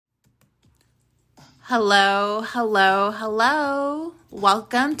Hello, hello, hello.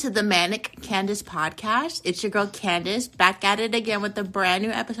 Welcome to the Manic Candace podcast. It's your girl Candace back at it again with a brand new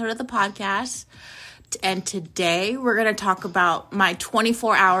episode of the podcast. And today we're going to talk about my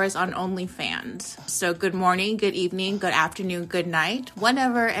 24 hours on Onlyfans. So good morning, good evening, good afternoon, good night,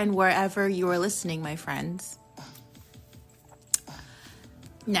 whenever and wherever you are listening, my friends.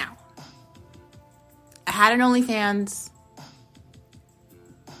 Now, I had an OnlyFans.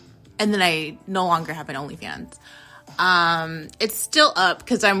 And then I no longer have an OnlyFans. It's still up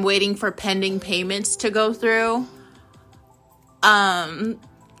because I'm waiting for pending payments to go through. And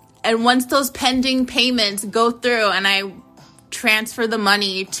once those pending payments go through and I transfer the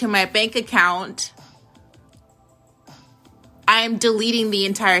money to my bank account, I'm deleting the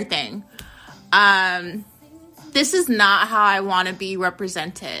entire thing. This is not how I want to be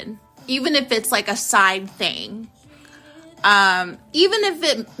represented. Even if it's like a side thing. Even if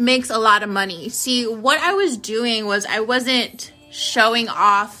it makes a lot of money. See, what I was doing was I wasn't showing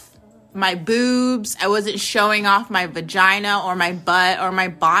off my boobs. I wasn't showing off my vagina or my butt or my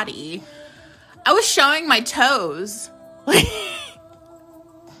body. I was showing my toes.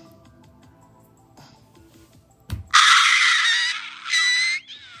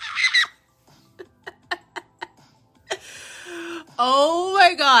 Oh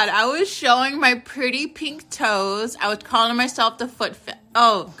my God, I was showing my pretty pink toes. I was calling myself the foot fit.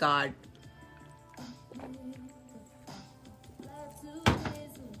 Oh God.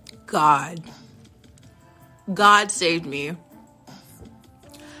 God saved me.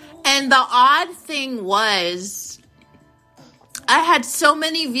 And the odd thing was, I had so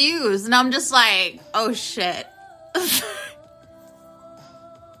many views and I'm just like, oh shit.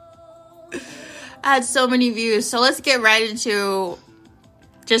 I had so many views. So let's get right into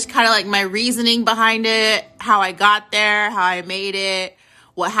just kind of like my reasoning behind it, how I got there, how I made it,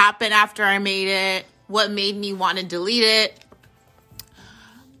 what happened after I made it, what made me want to delete it,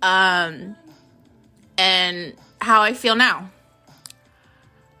 and how I feel now.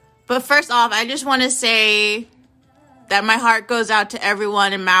 But first off, I just want to say that my heart goes out to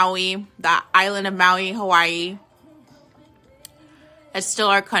everyone in Maui, the island of Maui, Hawaii. It's still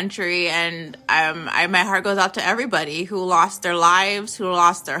our country, and my heart goes out to everybody who lost their lives, who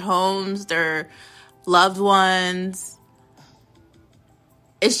lost their homes, their loved ones.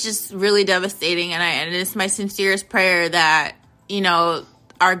 It's just really devastating, and it's my sincerest prayer that, you know,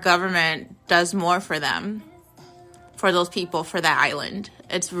 our government does more for them, for those people, for that island.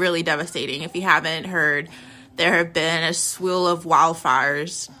 It's really devastating. If you haven't heard, there have been a slew of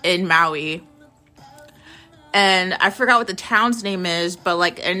wildfires in Maui. And I forgot what the town's name is, but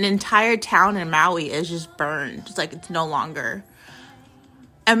like an entire town in Maui is just burned. It's like it's no longer.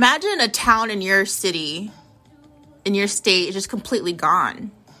 Imagine a town in your city, in your state, just completely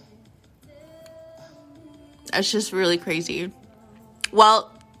gone. That's just really crazy. Well,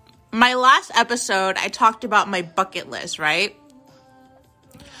 my last episode, I talked about my bucket list, right?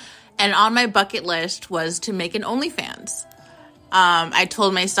 And on my bucket list was to make an OnlyFans. I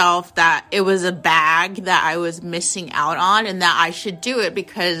told myself that it was a bag that I was missing out on and that I should do it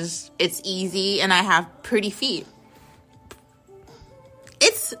because it's easy and I have pretty feet.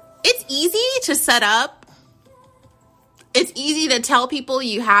 It's easy to set up. It's easy to tell people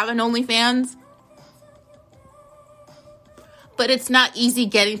you have an OnlyFans. But it's not easy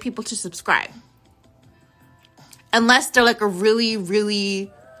getting people to subscribe. Unless they're like really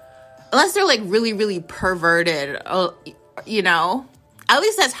perverted. You know, at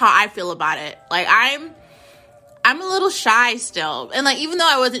least that's how I feel about it. Like I'm a little shy still, and like even though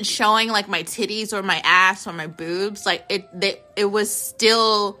I wasn't showing like my titties or my ass or my boobs, like it was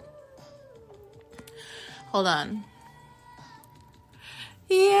still. Hold on.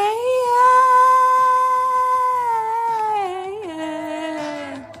 Yeah.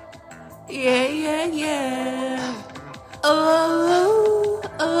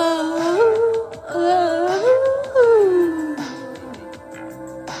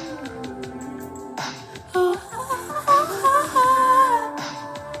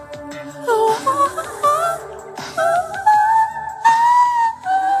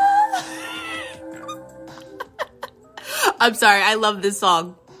 I'm sorry, I love this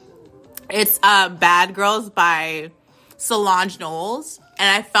song. It's Bad Girls by Solange Knowles. And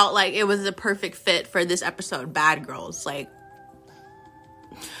I felt like it was the perfect fit for this episode, Bad Girls. Like,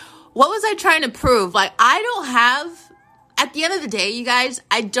 what was I trying to prove? Like, I don't have, at the end of the day, you guys,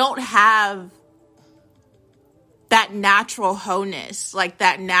 I don't have that natural wholeness. Like,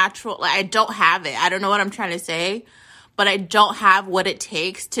 that natural, like, I don't have it. I don't know what I'm trying to say, but I don't have what it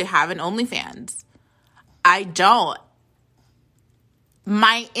takes to have an OnlyFans. I don't.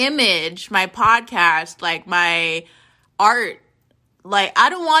 my image, my podcast, like my art, like I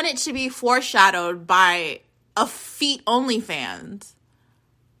don't want it to be foreshadowed by a feet OnlyFans.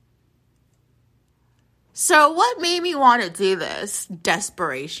 So what made me want to do this?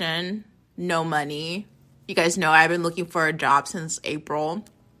 Desperation, no money. You guys know I've been looking for a job since April.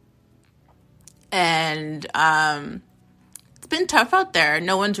 And it's been tough out there.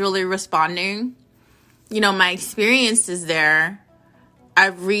 No one's really responding. You know, my experience is there.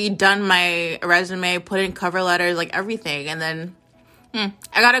 I've redone my resume, put in cover letters, like everything. And then I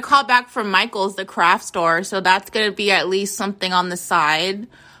got a call back from Michael's, the craft store. So that's going to be at least something on the side.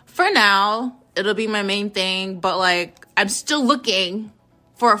 For now, it'll be my main thing. But, like, I'm still looking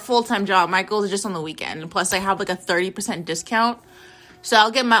for a full-time job. Michael's is just on the weekend. Plus, I have, like, a 30% discount. So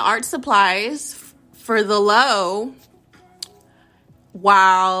I'll get my art supplies for the low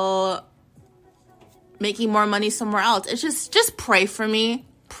while making more money somewhere else. It's just pray for me.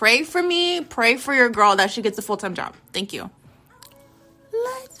 Pray for me. Pray for your girl that she gets a full-time job. Thank you.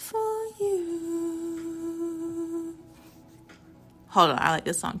 Lights for you. Hold on, I like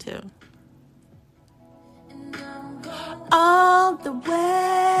this song too. All the way,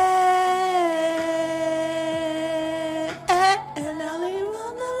 and I'll leave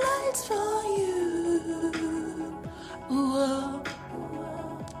on the lights for you. Ooh,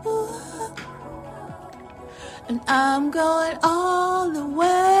 ooh. And I'm going all the way,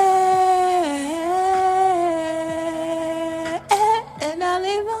 and I'll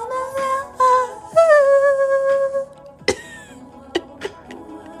leave on the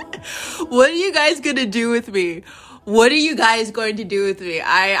What are you guys gonna do with me? What are you guys going to do with me?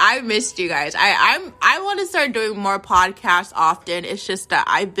 I missed you guys. I want to start doing more podcasts often. It's just that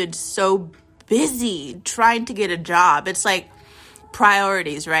I've been so busy trying to get a job. It's like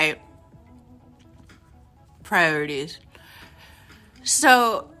priorities, right? Priorities.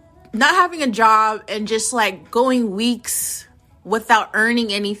 So not having a job and just like going weeks without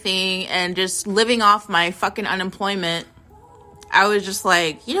earning anything and just living off my fucking unemployment, I was just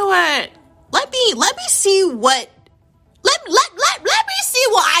like, you know what? Let me see what let me see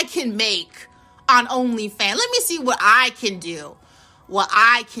what I can make on OnlyFans. Let me see what I can do.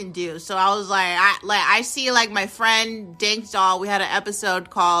 So I was like, I see like my friend Dank Doll. We had an episode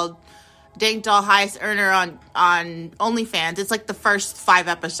called Dank Doll Highest Earner on OnlyFans. It's like the first 5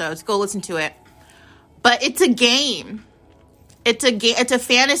 episodes. Go listen to it. But it's a game. It's a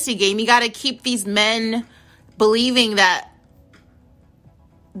fantasy game. You got to keep these men believing that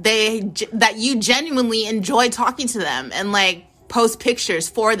you genuinely enjoy talking to them and like post pictures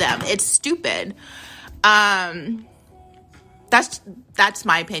for them. It's stupid. That's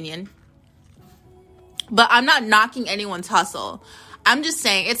my opinion. But I'm not knocking anyone's hustle. I'm just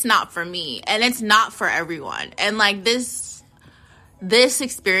saying it's not for me and it's not for everyone. And like this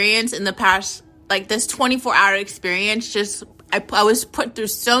experience in the past, like this 24-hour experience, just I was put through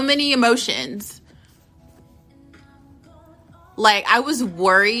so many emotions. Like, I was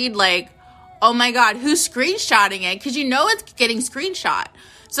worried, like, oh my God, who's screenshotting it? Because you know it's getting screenshot.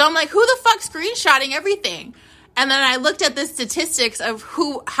 So I'm like, who the fuck's screenshotting everything? And then I looked at the statistics of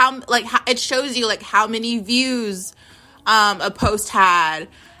how it shows you, like, how many views a post had.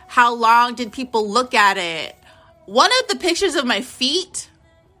 How long did people look at it? One of the pictures of my feet,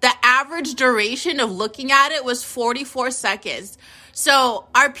 the average duration of looking at it was 44 seconds. So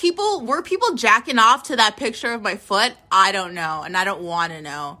were people jacking off to that picture of my foot? I don't know, and I don't want to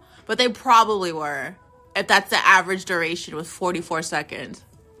know. But they probably were, if that's the average duration was 44 seconds.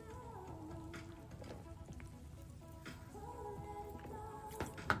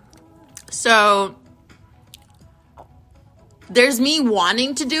 So there's me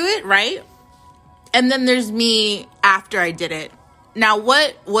wanting to do it, right? And then there's me after I did it. Now,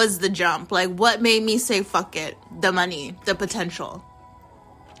 what was the jump? Like, what made me say, fuck it? The money, the potential.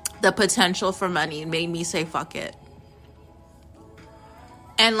 The potential for money made me say, fuck it.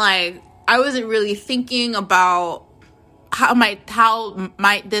 And, like, I wasn't really thinking about how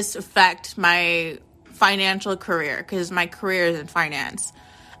might this affect my financial career, because my career is in finance.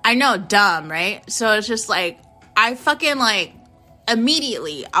 I know, dumb, right? So it's just, like, I fucking, like,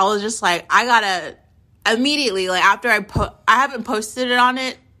 immediately, I was just, like, I gotta... Immediately, like, after I haven't posted it on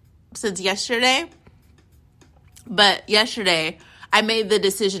it since yesterday, but yesterday I made the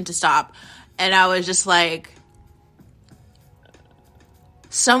decision to stop, and I was just like,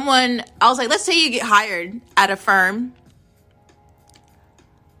 I was like, let's say you get hired at a firm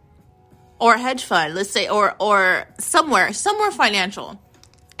or a hedge fund, let's say, or somewhere financial,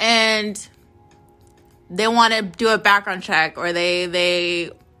 and they want to do a background check, or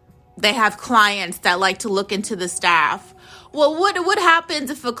they they have clients that like to look into the staff. Well, what happens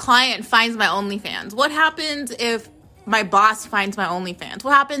if a client finds my OnlyFans? What happens if my boss finds my OnlyFans?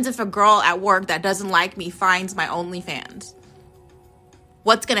 What happens if a girl at work that doesn't like me finds my OnlyFans?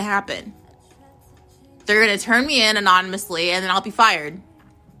 What's going to happen? They're going to turn me in anonymously and then I'll be fired.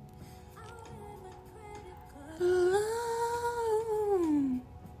 Thought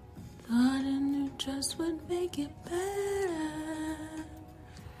a new trust would make it better.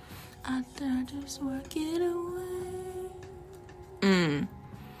 I thought just work it away.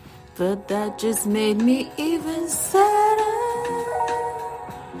 But that just made me even sadder.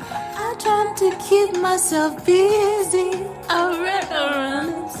 I tried to keep myself busy. I ran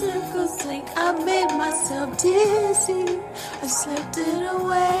around in circles like I made myself dizzy. I slept it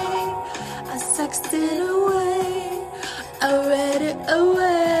away. I sexed it away. I read it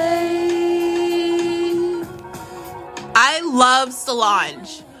away. I love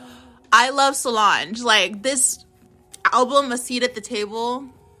Solange. Like, this album, A Seat at the Table,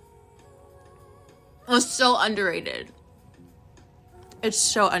 was so underrated. It's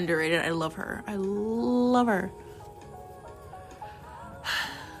so underrated. I love her.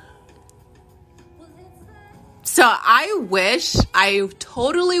 So I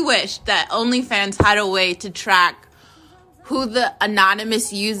totally wish that OnlyFans had a way to track who the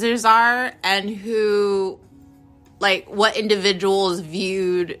anonymous users are and who, like, what individuals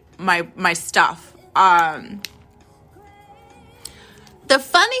viewed my stuff. The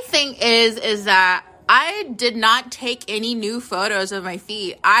funny thing is that I did not take any new photos of my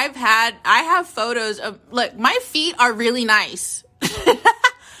feet. I have photos of, look, my feet are really nice.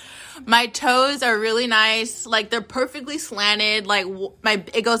 My toes are really nice. Like, they're perfectly slanted. Like,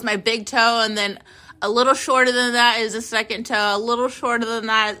 it goes my big toe, and then a little shorter than that is the second toe. A little shorter than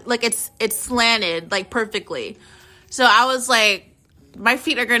that, like, it's slanted, like, perfectly. So I was like, my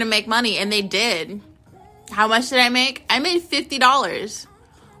feet are going to make money, and they did. How much did I make? I made $50.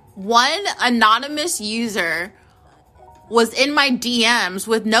 One anonymous user was in my DMs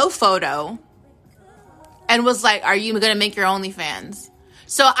with no photo and was like, are you going to make your OnlyFans?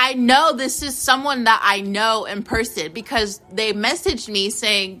 So I know this is someone that I know in person because they messaged me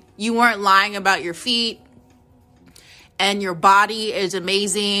saying you weren't lying about your feet and your body is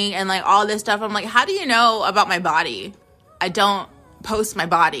amazing and like all this stuff. I'm like, how do you know about my body? I don't post my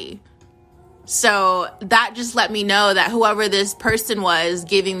body. So that just let me know that whoever this person was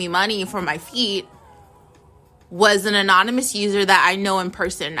giving me money for my feet was an anonymous user that I know in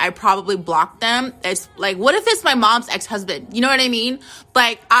person. I probably blocked them. It's like, what if it's my mom's ex-husband? You know what I mean?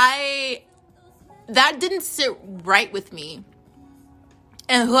 Like, that didn't sit right with me.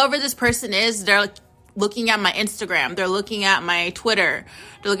 And whoever this person is, they're like looking at my Instagram. They're looking at my Twitter.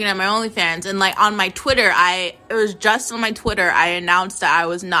 They're looking at my OnlyFans. And like on my Twitter, it was just on my Twitter, I announced that I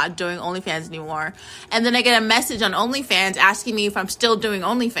was not doing OnlyFans anymore. And then I get a message on OnlyFans asking me if I'm still doing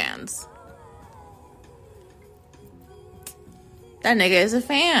OnlyFans. That nigga is a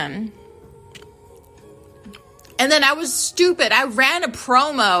fan. And then I was stupid. I ran a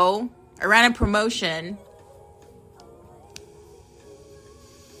promotion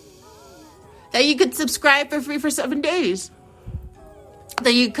that you could subscribe for free for 7 days.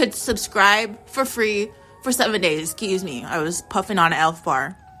 Excuse me. I was puffing on an Elf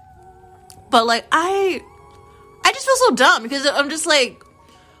bar. But like, I just feel so dumb because I'm just like,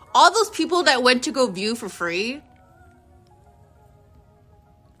 all those people that went to go view for free,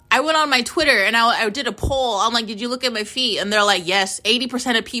 I went on my Twitter and I did a poll. I'm like, did you look at my feet? And they're like, yes.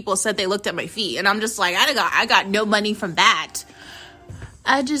 80% of people said they looked at my feet. And I'm just like, I got no money from that.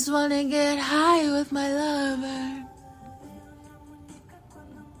 I just want to get high with my lover.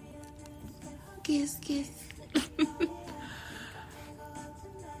 Kiss, kiss.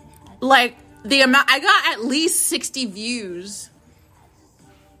 Like, the amount, I got at least 60 views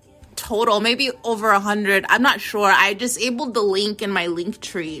total, maybe over 100. I'm not sure. I disabled the link in my link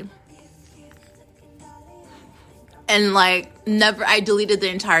tree. And like, I deleted the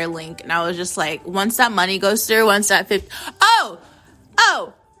entire link. And I was just like, once that money goes through, once that 50, oh,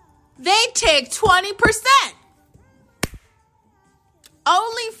 they take 20%.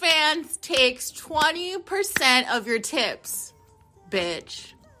 OnlyFans takes 20% of your tips,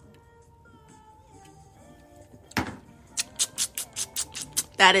 bitch.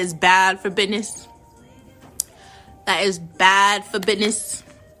 That is bad for business. That is bad for business.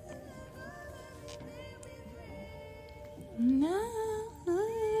 No,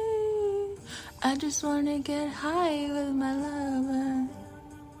 I just want to get high with my lover.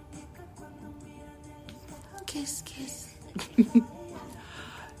 Kiss, kiss.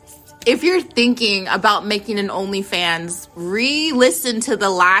 if you're thinking about making an OnlyFans, re-listen to the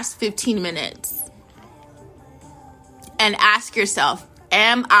last 15 minutes and ask yourself,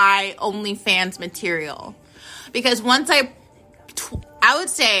 am I OnlyFans material? Because once I would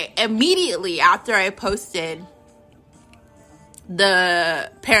say immediately after I posted,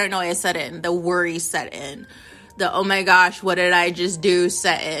 the paranoia set in, the worry set in, the oh my gosh, what did I just do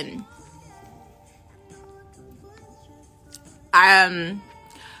set in.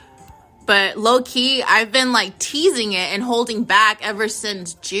 But low key, I've been like teasing it and holding back ever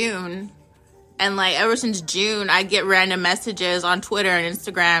since June. And like ever since June, I get random messages on Twitter and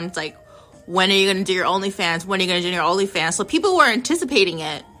Instagram. It's like, when are you going to do your OnlyFans? When are you going to do your OnlyFans? So people were anticipating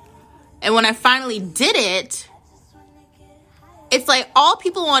it. And when I finally did it, it's like all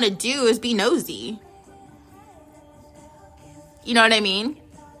people want to do is be nosy. You know what I mean?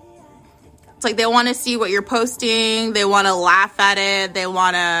 It's like they want to see what you're posting. They want to laugh at it. They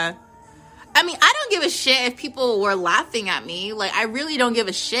want to... I mean, I don't give a shit if people were laughing at me. Like, I really don't give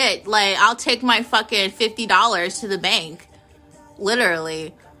a shit. Like, I'll take my fucking $50 to the bank.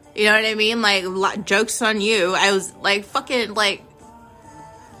 Literally. You know what I mean? Like, joke's on you. I was, like, fucking, like...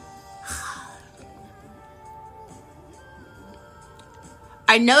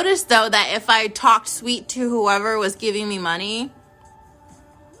 I noticed, though, that if I talked sweet to whoever was giving me money,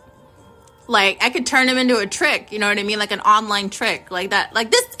 like, I could turn them into a trick, you know what I mean? Like an online trick, like that.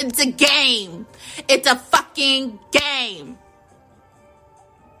 Like, this, it's a game. It's a fucking game.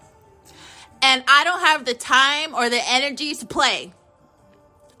 And I don't have the time or the energy to play.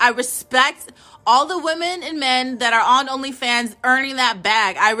 I respect all the women and men that are on OnlyFans earning that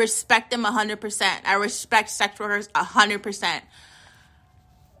bag. I respect them 100%. I respect sex workers 100%.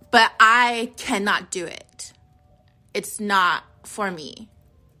 But I cannot do it. It's not for me.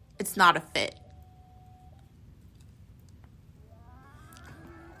 It's not a fit.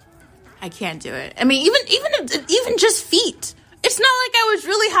 I can't do it. I mean, even just feet. It's not like I was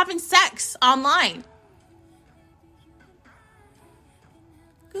really having sex online.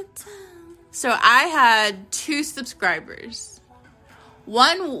 Good time. So I had 2 subscribers.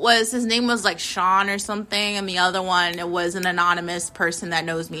 One was, his name was like Sean or something, and the other one, it was an anonymous person that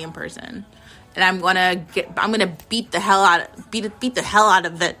knows me in person. And I'm gonna beat the hell out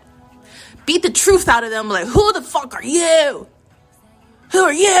of it. Beat the truth out of them. Like, who the fuck are you? Who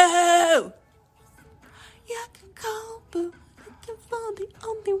are you? You can call, boo. Looking for the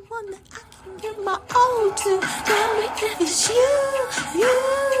only one that I can give my all to. Tell me if it's you.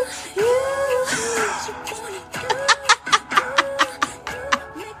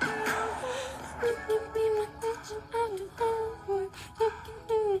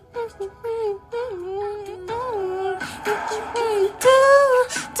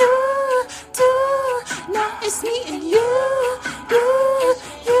 Now it's me and you.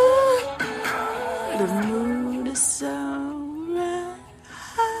 The mood is so right.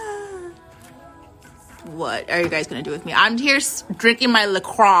 What are you guys gonna do with me? I'm here drinking my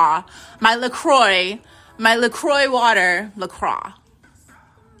LaCroix water, LaCroix.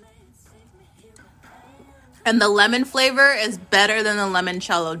 And the lemon flavor is better than the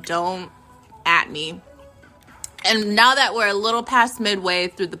limoncello. Don't at me. And now that we're a little past midway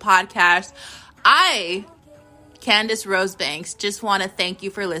through the podcast, I, Candace Rosebanks, just want to thank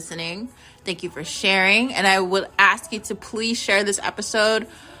you for listening. Thank you for sharing. And I would ask you to please share this episode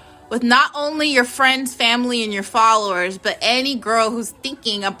with not only your friends, family, and your followers, but any girl who's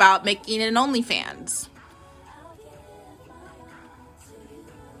thinking about making an OnlyFans.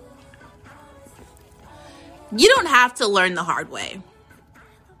 You don't have to learn the hard way.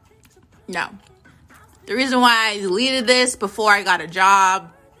 No. The reason why I deleted this before I got a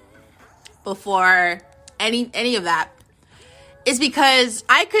job, before any of that, is because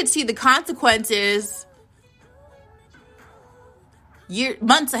I could see the consequences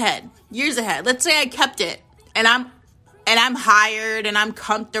months ahead, years ahead. Let's say I kept it and I'm hired and I'm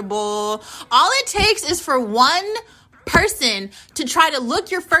comfortable. All it takes is for one person to try to look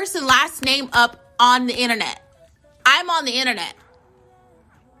your first and last name up on the internet. I'm on the internet.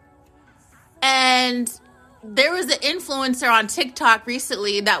 And there was an influencer on TikTok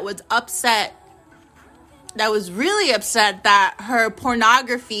recently that was upset, that was really upset that her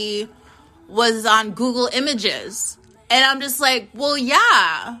pornography was on Google Images. And I'm just like, well,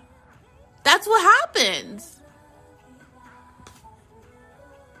 yeah, that's what happens.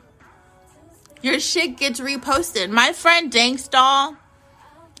 Your shit gets reposted. My friend Dankstall,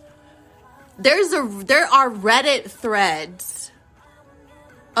 there are Reddit threads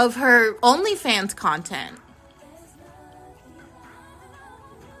of her OnlyFans content.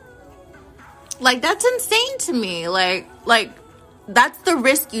 Like, that's insane to me. Like That's the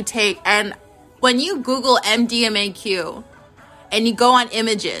risk you take. And when you Google MDMAQ and you go on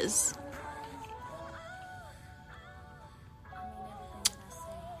images,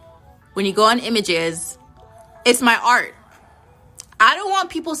 it's my art. I don't want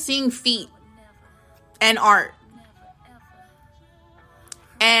people seeing feet and art.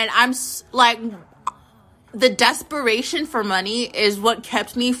 And I'm like, the desperation for money is what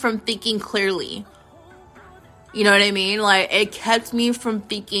kept me from thinking clearly. You know what I mean? Like, it kept me from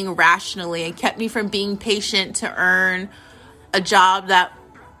thinking rationally. It kept me from being patient to earn a job that,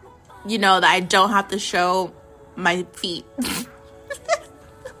 you know, that I don't have to show my feet.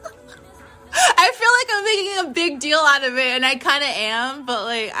 I feel like I'm making a big deal out of it, and I kind of am, but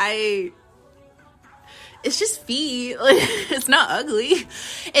like, it's just feet. Like, it's not ugly.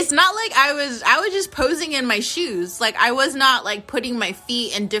 It's not like I was just posing in my shoes. Like, I was not like putting my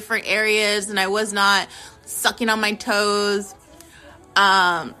feet in different areas, and I was not sucking on my toes.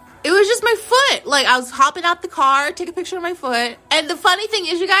 It was just my foot. Like, I was hopping out the car, take a picture of my foot. And the funny thing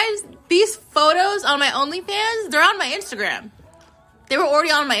is, you guys, these photos on my OnlyFans, they're on my Instagram. They were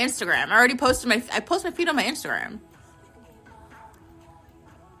already on my Instagram. I already posted I post my feet on my Instagram.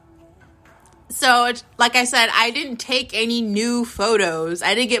 So, it's, like I said, I didn't take any new photos.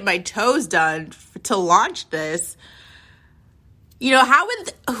 I didn't get my toes done to launch this. You know,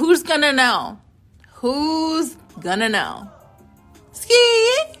 who's gonna know? Who's gonna know?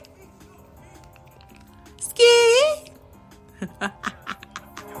 Ski!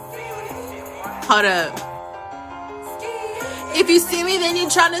 Hold up. If you see me, then you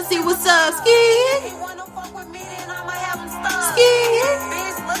tryna see what's up. Ski!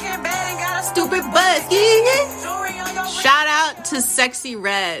 Stupid butt. Ski! Shout out to Sexy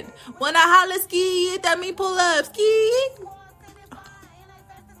Red. When I holla ski, that me pull up. Ski!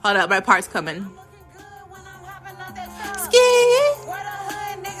 Hold up, my part's coming.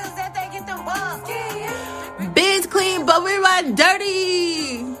 Ben's clean, but we ride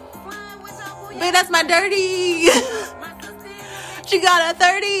dirty. Babe, that's my dirty. She got a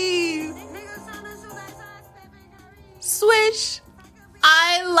 30. Switch.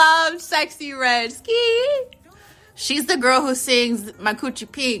 I love Sexy Red. Ski. She's the girl who sings my coochie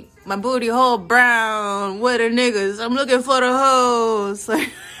pink, my booty hole brown. Where the niggas? I'm looking for the hoes.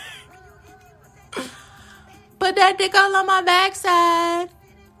 Put that dick all on my backside.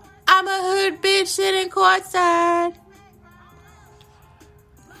 I'm a hood bitch sitting courtside.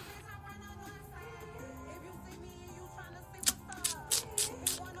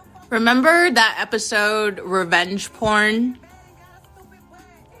 Remember that episode, Revenge Porn?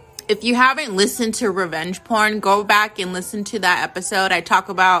 If you haven't listened to Revenge Porn, go back and listen to that episode. I talk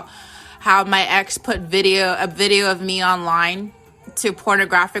about how my ex put a video of me online to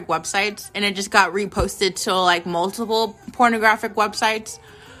pornographic websites, and it just got reposted to like multiple pornographic websites.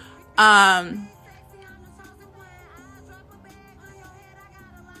 That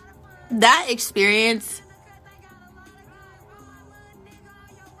experience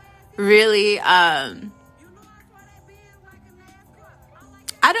really, I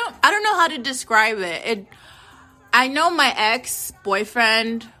don't know how to describe it. I know my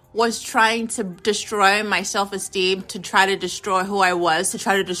ex-boyfriend was trying to destroy my self-esteem, to try to destroy who I was, to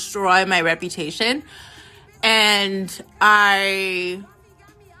try to destroy my reputation. And I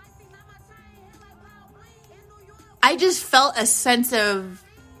just felt a sense of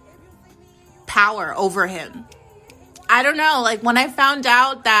power over him. I don't know, like when I found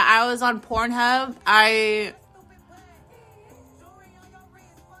out that I was on Pornhub,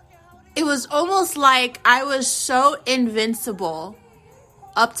 it was almost like I was so invincible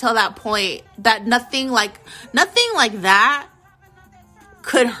up till that point that nothing like that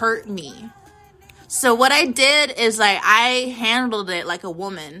could hurt me. So what I did is I handled it like a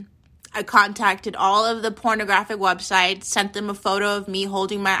woman. I contacted all of the pornographic websites, sent them a photo of me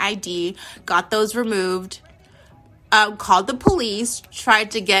holding my ID, got those removed, called the police,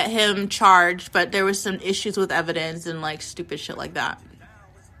 tried to get him charged, but there was some issues with evidence and like stupid shit like that.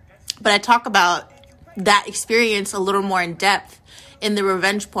 But I talk about that experience a little more in depth in the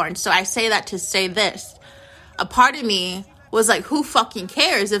Revenge Porn. So I say that to say this. A part of me was like, who fucking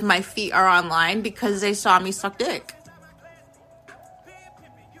cares if my feet are online because they saw me suck dick?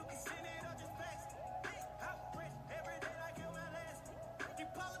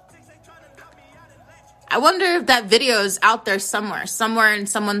 I wonder if that video is out there somewhere in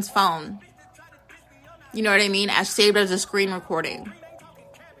someone's phone. You know what I mean? As saved as a screen recording.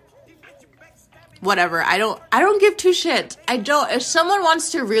 Whatever. I don't give two shits. I don't. If someone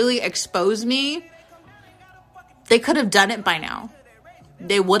wants to really expose me, they could have done it by now.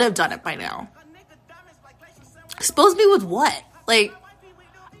 They would have done it by now. Expose me with what? Like,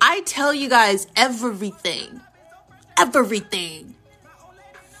 I tell you guys everything. Everything.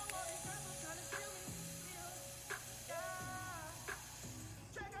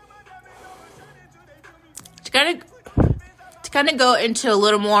 To kind of go into a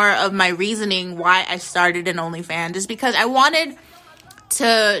little more of my reasoning why I started an OnlyFans is because I wanted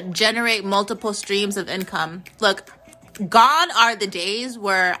to generate multiple streams of income. Look, gone are the days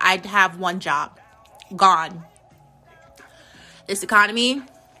where I'd have one job. Gone. This economy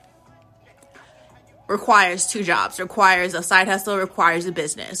requires two jobs, requires a side hustle, requires a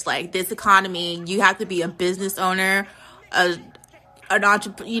business. Like, this economy, you have to be a business owner, an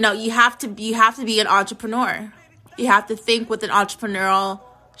entrepreneur. You know, you have to be an entrepreneur. You have to think with an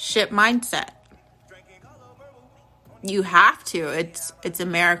entrepreneurship mindset. You have to. It's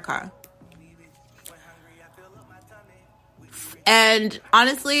America. And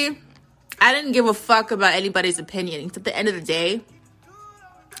honestly, I didn't give a fuck about anybody's opinion. At the end of the day,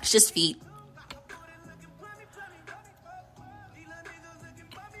 it's just feet.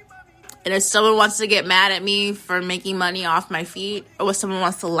 And if someone wants to get mad at me for making money off my feet, or if someone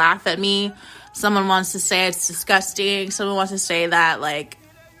wants to laugh at me, someone wants to say it's disgusting, someone wants to say that, like,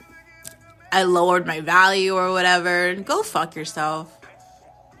 I lowered my value or whatever, go fuck yourself.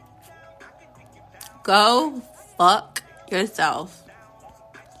 Go fuck yourself.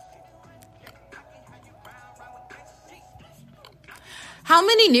 How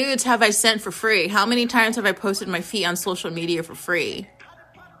many nudes have I sent for free? How many times have I posted my feet on social media for free?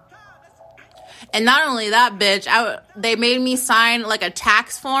 And not only that, bitch, they made me sign like a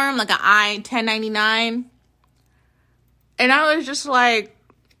tax form, like an I-1099. And I was just like,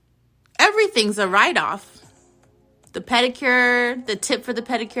 everything's a write-off. The pedicure, the tip for the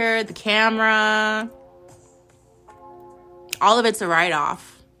pedicure, the camera, all of it's a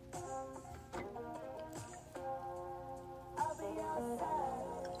write-off.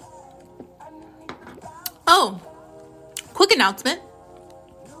 Oh, quick announcement.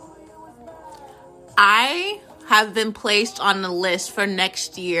 I have been placed on the list for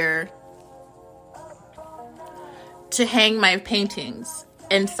next year to hang my paintings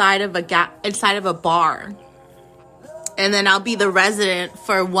inside of a bar. And then I'll be the resident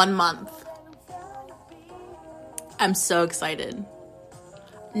for 1 month. I'm so excited.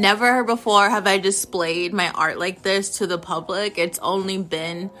 Never before have I displayed my art like this to the public. It's only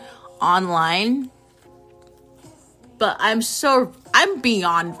been online. But I'm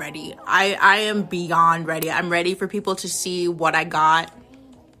beyond ready. I am beyond ready. I'm ready for people to see what I got.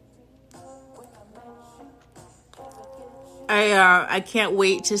 I can't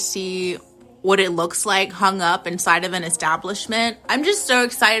wait to see what it looks like hung up inside of an establishment. I'm just so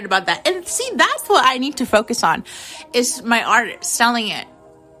excited about that. And see, that's what I need to focus on, is my art, selling it.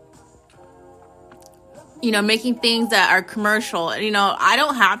 You know, making things that are commercial. You know, I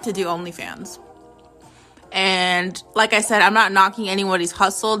don't have to do OnlyFans. And like I said, I'm not knocking anybody's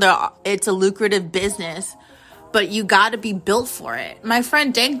hustle. It's a lucrative business, but you got to be built for it. My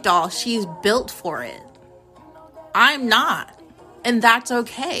friend Dank Doll, she's built for it. I'm not. And that's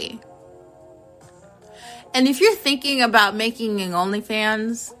okay. And if you're thinking about making an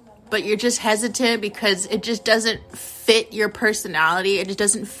OnlyFans, but you're just hesitant because it just doesn't fit your personality, it just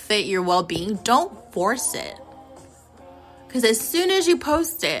doesn't fit your well-being, don't force it. Because as soon as you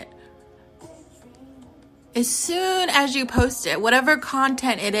post it, whatever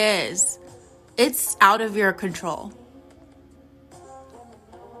content it is, it's out of your control.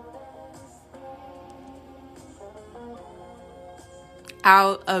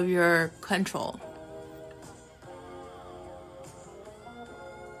 Out of your control.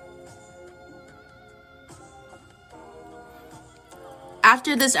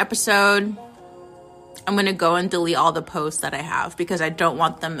 After this episode, I'm going to go and delete all the posts that I have because I don't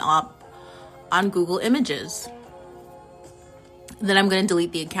want them up on Google Images. Then I'm going to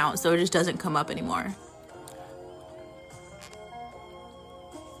delete the account so it just doesn't come up anymore.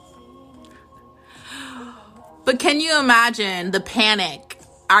 But can you imagine the panic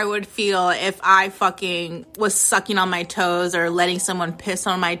I would feel if I fucking was sucking on my toes or letting someone piss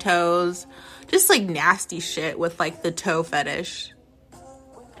on my toes? Just like nasty shit with like the toe fetish.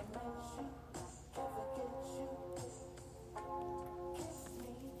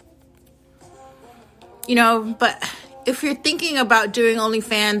 You know, but if you're thinking about doing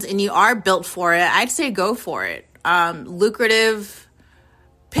OnlyFans and you are built for it, I'd say go for it. Lucrative.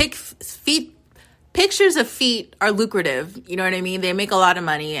 Pictures of feet are lucrative. You know what I mean? They make a lot of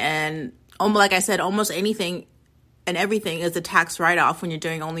money. And like I said, almost anything and everything is a tax write-off when you're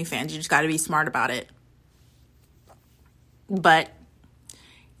doing OnlyFans. You just got to be smart about it. But,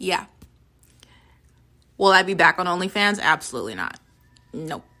 yeah. Will I be back on OnlyFans? Absolutely not.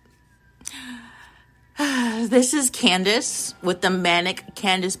 Nope. This is Candace with the Manic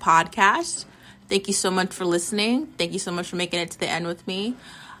Candace podcast. Thank you so much for listening. Thank you so much for making it to the end with me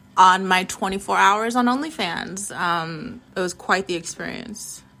on my 24 hours on OnlyFans. It was quite the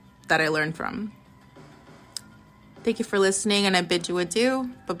experience that I learned from. Thank you for listening, and I bid you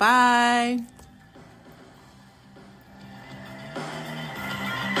adieu. Bye-bye.